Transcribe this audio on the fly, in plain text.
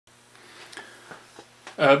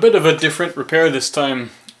A bit of a different repair this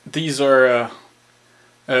time. These are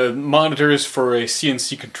monitors for a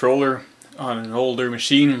CNC controller on an older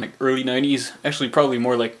machine, like early 90s, actually probably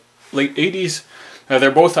more like late 80s.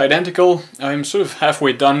 They're both identical. I'm sort of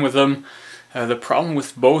halfway done with them. The problem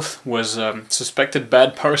with both was suspected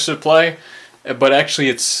bad power supply, but actually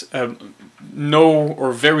it's no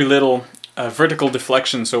or very little vertical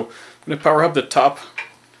deflection. So I'm going to power up the top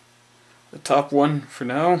one for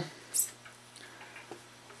now.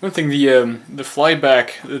 One thing, the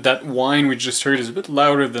flyback, that whine we just heard, is a bit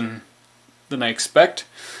louder than I expect.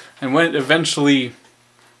 And when it eventually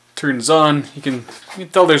turns on, you can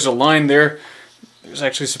tell there's a line there. There's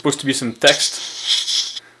actually supposed to be some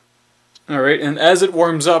text. Alright, and as it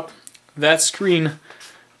warms up, that screen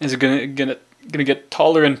is gonna get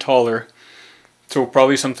taller and taller. So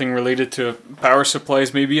probably something related to power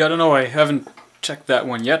supplies maybe, I don't know, I haven't checked that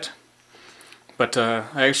one yet. But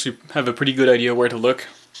I actually have a pretty good idea where to look.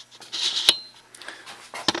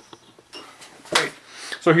 Right.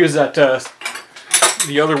 So here's that,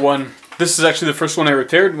 the other one. This is actually the first one I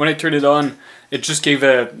repaired. When I turned it on, it just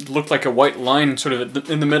looked like a white line sort of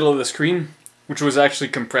in the middle of the screen, which was actually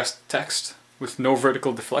compressed text with no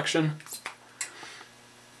vertical deflection.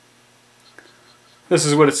 This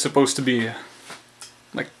is what it's supposed to be,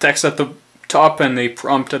 like text at the top and a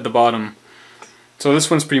prompt at the bottom. So this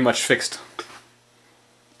one's pretty much fixed.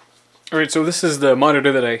 Alright, so this is the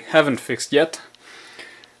monitor that I haven't fixed yet.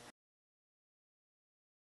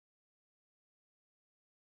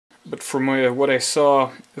 But from what I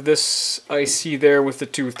saw, this IC there with the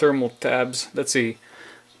two thermal tabs, that's a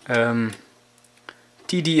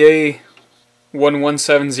TDA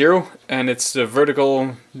 1170, and it's the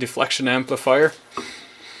vertical deflection amplifier.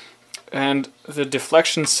 And the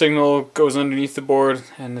deflection signal goes underneath the board,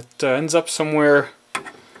 and it ends up somewhere,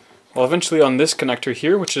 well, eventually on this connector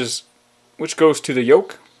here, which goes to the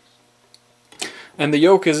yoke. And the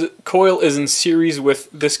yoke coil is in series with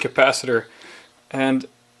this capacitor, and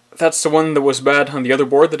that's the one that was bad on the other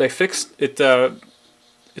board that I fixed. It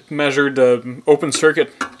measured open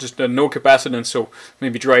circuit, just no capacitance, so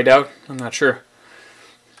maybe dried out, I'm not sure.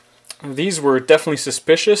 These were definitely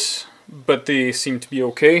suspicious, but they seem to be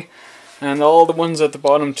okay. And all the ones at the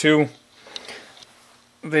bottom too,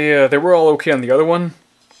 they were all okay on the other one.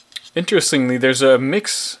 Interestingly, there's a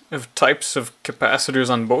mix of types of capacitors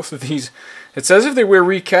on both of these. It's as if they were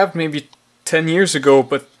recapped maybe 10 years ago,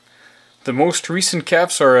 but the most recent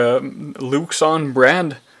caps are a Luxon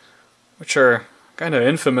brand, which are kind of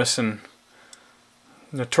infamous and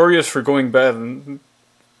notorious for going bad in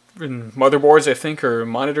motherboards, I think, or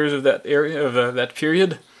monitors of that area, of that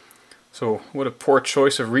period. So what a poor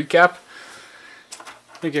choice of recap.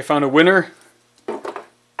 I think I found a winner.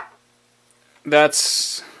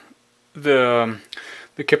 That's the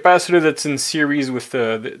capacitor that's in series with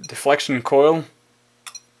the deflection coil.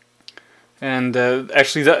 And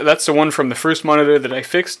actually that's the one from the first monitor that I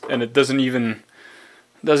fixed, and it doesn't even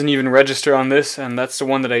register on this, and that's the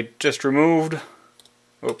one that I just removed.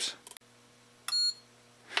 Oops.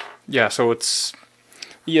 Yeah, so it's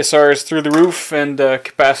ESR is through the roof, and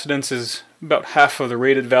capacitance is about half of the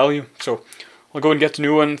rated value. So I'll go and get the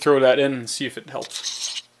new one, throw that in, and see if it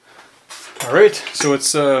helps. Alright, so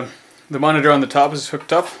it's the monitor on the top is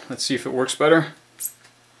hooked up. Let's see if it works better.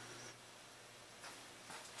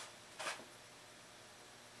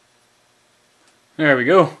 There we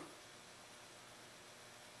go.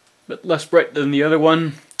 Bit less bright than the other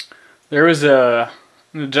one. There is an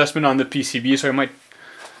adjustment on the PCB, so I might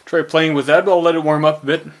try playing with that, but I'll let it warm up a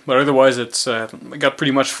bit. But otherwise it's got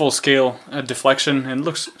pretty much full scale deflection and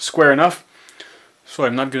looks square enough. So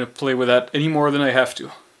I'm not going to play with that any more than I have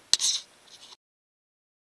to.